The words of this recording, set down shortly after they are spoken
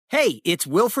Hey, it's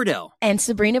Will Friedle. And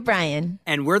Sabrina Bryan.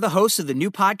 And we're the hosts of the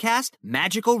new podcast,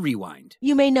 Magical Rewind.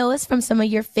 You may know us from some of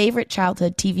your favorite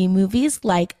childhood TV movies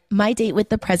like My Date with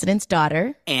the President's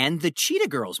Daughter. And the Cheetah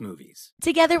Girls movies.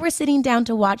 Together, we're sitting down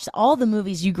to watch all the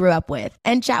movies you grew up with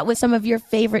and chat with some of your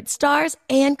favorite stars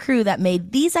and crew that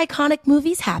made these iconic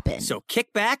movies happen. So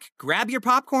kick back, grab your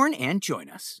popcorn, and join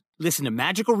us. Listen to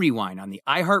Magical Rewind on the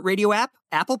iHeartRadio app,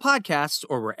 Apple Podcasts,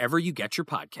 or wherever you get your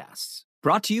podcasts.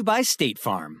 Brought to you by State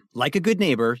Farm. Like a good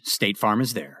neighbor, State Farm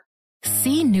is there.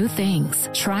 See new things,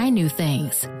 try new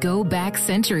things, go back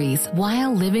centuries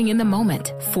while living in the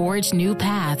moment, forge new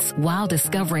paths while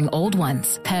discovering old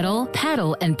ones, pedal,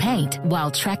 paddle, and paint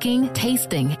while trekking,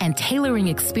 tasting, and tailoring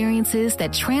experiences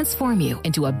that transform you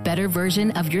into a better version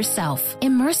of yourself.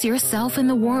 Immerse yourself in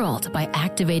the world by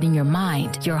activating your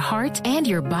mind, your heart, and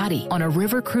your body on a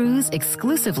river cruise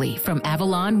exclusively from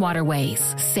Avalon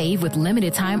Waterways. Save with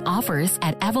limited time offers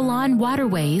at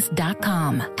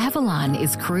AvalonWaterways.com. Avalon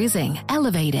is cruising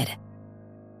elevated.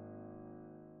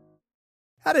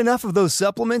 Had enough of those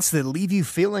supplements that leave you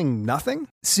feeling nothing?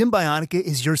 Symbiotica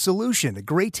is your solution to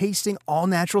great-tasting,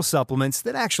 all-natural supplements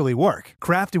that actually work.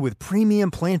 Crafted with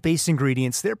premium plant-based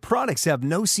ingredients, their products have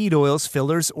no seed oils,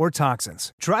 fillers, or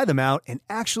toxins. Try them out and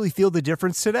actually feel the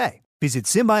difference today. Visit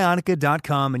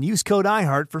Symbiotica.com and use code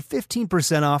IHEART for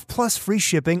 15% off plus free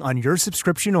shipping on your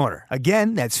subscription order.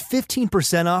 Again, that's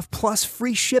 15% off plus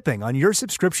free shipping on your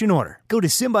subscription order. Go to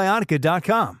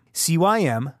Symbiotica.com,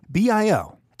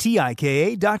 Symbiotika.com. You get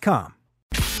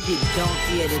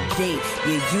donkey of the day,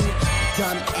 yeah, you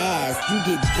dumb ass. You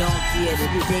get donkey of the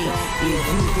day, yeah, you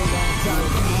dumb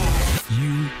ass.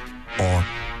 You are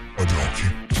a donkey.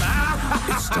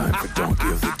 It's time for Donkey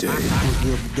of the Day.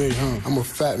 Donkey of the Day, huh? I'm gonna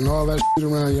fatten all that shit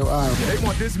around your eye. They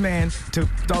want this man to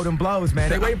throw them blows, man.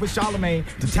 They waiting for Charlamagne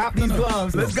to tap these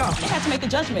gloves. Let's go. They had to make a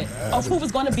judgment of who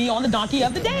was going to be on the Donkey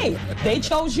of the Day. They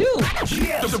chose you.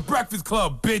 Yes. The Breakfast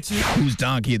Club, bitches. Who's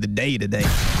Donkey of the Day today?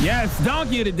 Yes,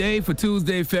 Donkey of the Day for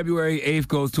Tuesday, February 8th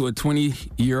goes to a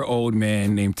 20-year-old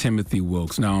man named Timothy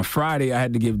Wilkes. Now, on Friday, I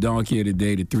had to give Donkey of the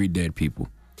Day to 3 dead people.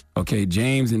 Okay,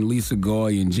 James and Lisa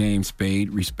Goy and James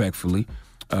Spade, respectfully.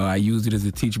 I used it as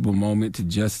a teachable moment to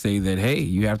just say that, hey,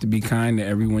 you have to be kind to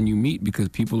everyone you meet because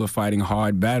people are fighting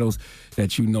hard battles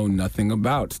that you know nothing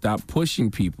about. Stop pushing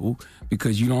people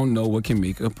because you don't know what can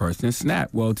make a person snap.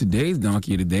 Well, today's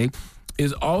Donkey of the Day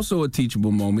is also a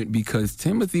teachable moment because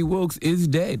Timothy Wilkes is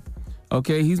dead.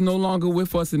 Okay, he's no longer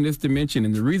with us in this dimension.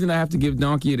 And the reason I have to give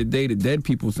Donkey of the Day to dead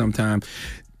people sometime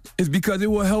is because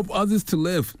it will help others to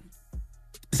live.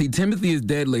 See, Timothy is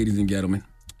dead, ladies and gentlemen.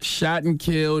 Shot and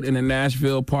killed in a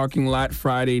Nashville parking lot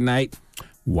Friday night.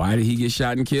 Why did he get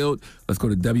shot and killed? Let's go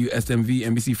to WSMV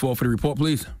NBC4 for the report,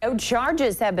 please. No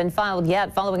charges have been filed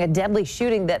yet following a deadly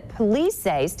shooting that police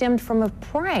say stemmed from a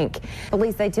prank.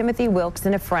 Police say Timothy Wilkes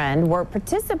and a friend were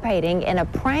participating in a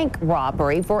prank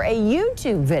robbery for a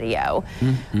YouTube video.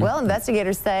 Well,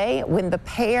 investigators say when the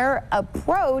pair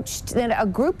approached, then a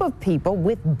group of people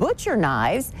with butcher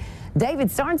knives.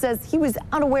 David Starn says he was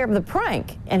unaware of the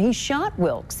prank, and he shot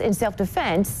Wilkes in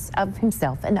self-defense of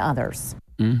himself and others.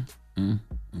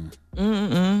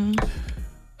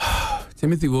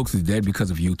 Timothy Wilkes is dead because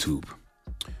of YouTube.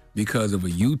 Because of a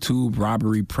YouTube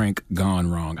robbery prank gone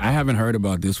wrong. I haven't heard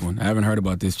about this one. I haven't heard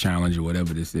about this challenge or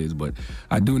whatever this is, but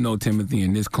I do know Timothy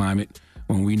in this climate.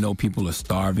 When we know people are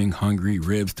starving, hungry,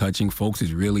 ribs touching, folks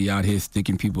is really out here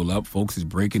sticking people up. Folks is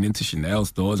breaking into Chanel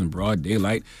stores in broad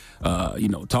daylight.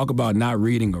 Talk about not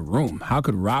reading a room. How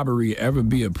could robbery ever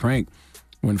be a prank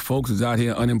when folks is out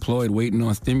here unemployed waiting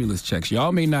on stimulus checks?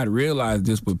 Y'all may not realize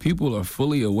this, but people are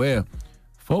fully aware.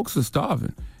 Folks are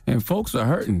starving and folks are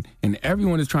hurting, and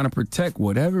everyone is trying to protect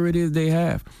whatever it is they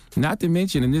have. Not to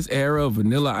mention, in this era of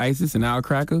Vanilla ISIS and Al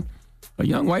Cracker, a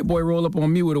young white boy roll up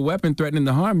on me with a weapon threatening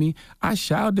to harm me, I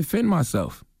shall defend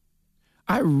myself.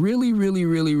 I really, really,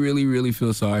 really, really, really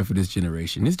feel sorry for this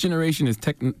generation. This generation is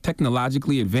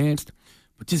technologically advanced,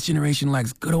 but this generation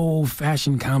lacks good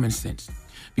old-fashioned common sense.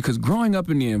 Because growing up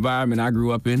in the environment I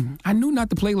grew up in, I knew not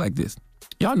to play like this.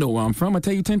 Y'all know where I'm from. I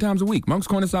tell you 10 times a week. Moncks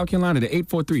Corner, South Carolina, the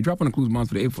 843. Drop on the clues months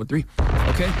for the 843.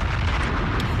 Okay?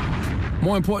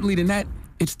 More importantly than that,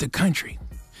 it's the country.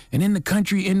 And in the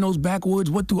country, in those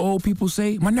backwoods, what do old people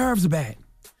say? My nerves are bad.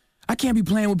 I can't be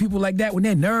playing with people like that when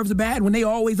their nerves are bad, when they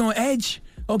always on edge,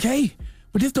 okay?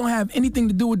 But this don't have anything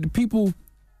to do with the people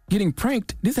getting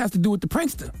pranked. This has to do with the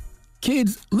prankster.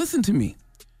 Kids, listen to me.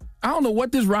 I don't know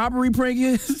what this robbery prank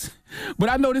is, but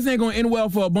I know this ain't gonna end well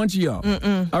for a bunch of y'all,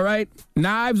 all right?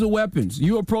 Knives or weapons.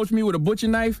 You approach me with a butcher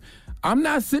knife, I'm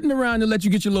not sitting around to let you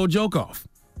get your little joke off.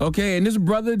 Okay, and this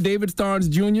brother, David Starnes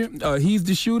Jr., he's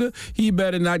the shooter. He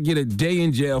better not get a day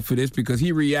in jail for this because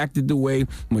he reacted the way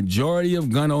majority of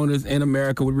gun owners in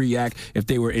America would react if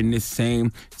they were in this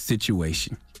same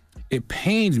situation. It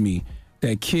pains me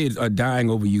that kids are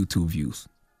dying over YouTube views.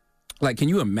 Like, can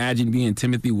you imagine being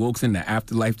Timothy Wilkes in the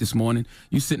afterlife this morning?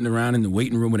 You sitting around in the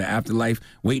waiting room of the afterlife,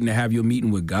 waiting to have your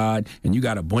meeting with God, and you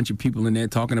got a bunch of people in there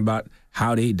talking about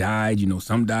how they died. You know,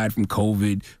 some died from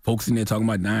COVID. Folks in there talking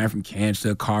about dying from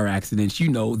cancer, car accidents, you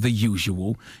know, the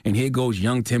usual. And here goes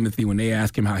young Timothy when they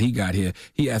ask him how he got here.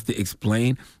 He has to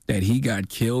explain that he got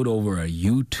killed over a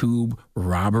YouTube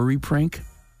robbery prank.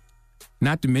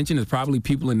 Not to mention there's probably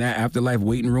people in that afterlife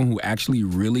waiting room who actually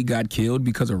really got killed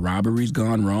because a robbery's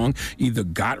gone wrong, either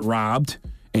got robbed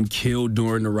and killed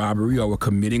during the robbery or were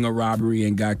committing a robbery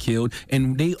and got killed.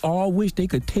 And they all wish they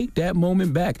could take that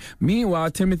moment back. Meanwhile,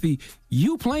 Timothy,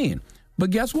 you playing. But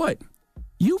guess what?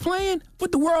 You playing,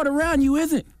 but the world around you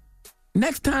isn't.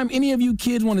 Next time any of you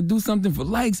kids want to do something for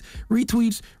likes,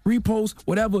 retweets, reposts,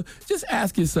 whatever, just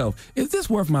ask yourself, is this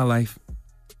worth my life?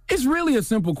 It's really a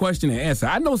simple question to answer.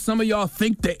 I know some of y'all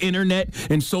think the internet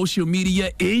and social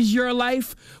media is your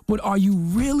life, but are you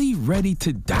really ready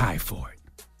to die for it?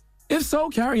 If so,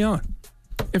 carry on.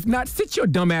 If not, sit your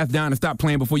dumb ass down and stop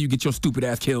playing before you get your stupid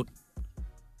ass killed.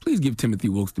 Please give Timothy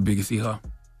Wilkes the biggest hee-haw.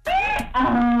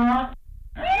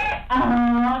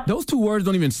 Those two words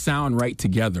don't even sound right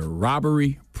together.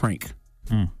 Robbery, prank.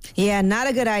 Yeah, not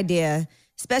a good idea.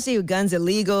 Especially with guns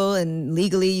illegal and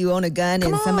legally you own a gun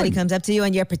and somebody comes up to you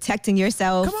and you're protecting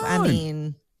yourself. I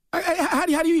mean. How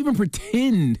do you even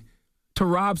pretend to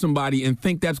rob somebody and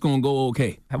think that's going to go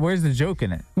okay? Where's the joke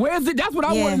in it? Where's it? That's what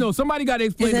I want to know. Somebody got to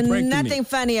explain the prank to me. There's nothing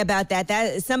funny about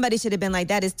that. Somebody should have been like,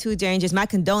 that is too dangerous. My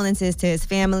condolences to his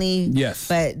family. Yes.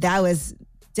 But that was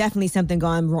definitely something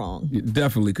gone wrong.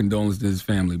 Definitely condolences to his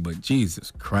family. But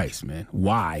Jesus Christ, man.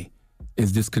 Why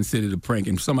is this considered a prank?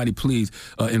 And somebody please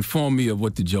inform me of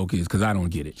what the joke is, because I don't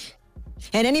get it.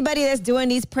 And anybody that's doing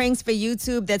these pranks for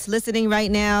YouTube that's listening right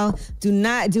now, do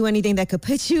not do anything that could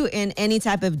put you in any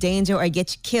type of danger or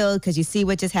get you killed, because you see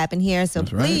what just happened here. So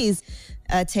please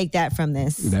take that from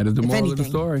this. That is the moral of the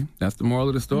story. That's the moral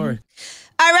of the story.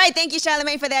 All right. Thank you,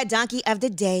 Charlamagne, for that Donkey of the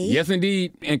Day. Yes,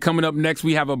 indeed. And coming up next,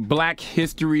 we have a Black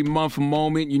History Month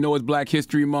moment. You know it's Black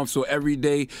History Month, so every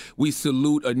day we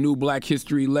salute a new Black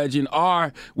History legend,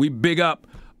 or we big up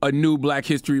a new Black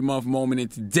History Month moment.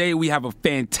 And today we have a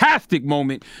fantastic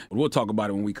moment. We'll talk about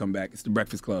it when we come back. It's The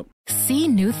Breakfast Club. See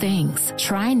new things,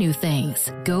 try new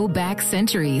things, go back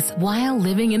centuries while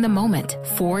living in the moment,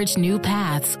 forge new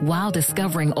paths while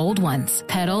discovering old ones,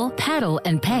 pedal, paddle,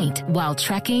 and paint while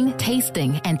trekking,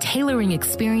 tasting, and tailoring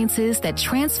experiences that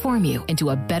transform you into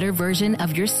a better version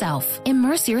of yourself.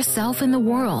 Immerse yourself in the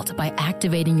world by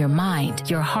activating your mind,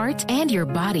 your heart, and your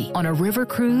body on a river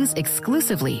cruise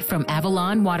exclusively from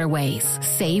Avalon Waterways.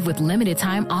 Save with limited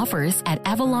time offers at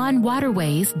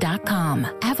AvalonWaterways.com.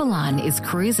 Avalon is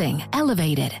cruising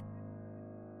elevated.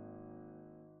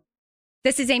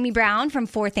 This is Amy Brown from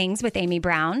 4 Things with Amy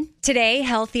Brown. Today,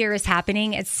 healthier is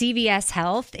happening at CVS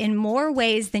Health in more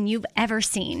ways than you've ever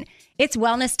seen. It's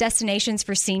wellness destinations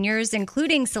for seniors,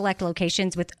 including select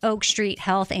locations with Oak Street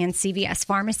Health and CVS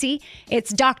Pharmacy.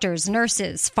 It's doctors,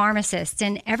 nurses, pharmacists,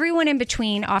 and everyone in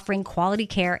between offering quality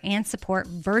care and support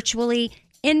virtually,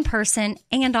 in person,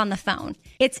 and on the phone.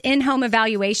 It's in-home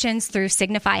evaluations through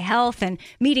Signify Health and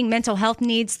meeting mental health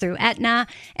needs through Aetna.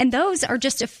 And those are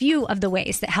just a few of the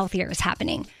ways that healthier is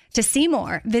happening. To see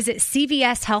more, visit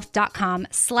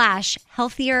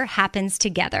cvshealth.com/healthier happens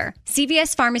together.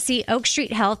 CVS Pharmacy, Oak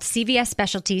Street Health, CVS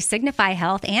Specialty, Signify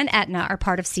Health, and Aetna are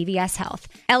part of CVS Health.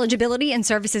 Eligibility and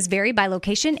services vary by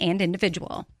location and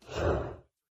individual.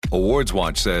 Awards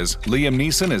Watch says Liam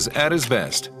Neeson is at his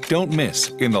best. Don't miss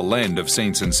In the Land of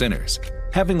Saints and Sinners.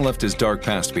 Having left his dark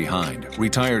past behind,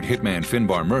 retired hitman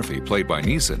Finbar Murphy, played by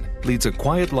Neeson, leads a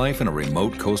quiet life in a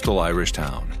remote coastal Irish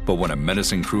town. But when a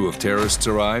menacing crew of terrorists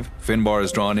arrive, Finbar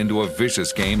is drawn into a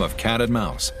vicious game of cat and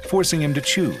mouse, forcing him to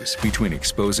choose between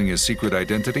exposing his secret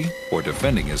identity or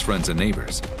defending his friends and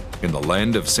neighbors. In the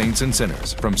Land of Saints and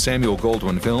Sinners, from Samuel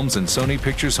Goldwyn Films and Sony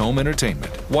Pictures Home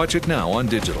Entertainment. Watch it now on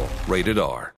digital. Rated R.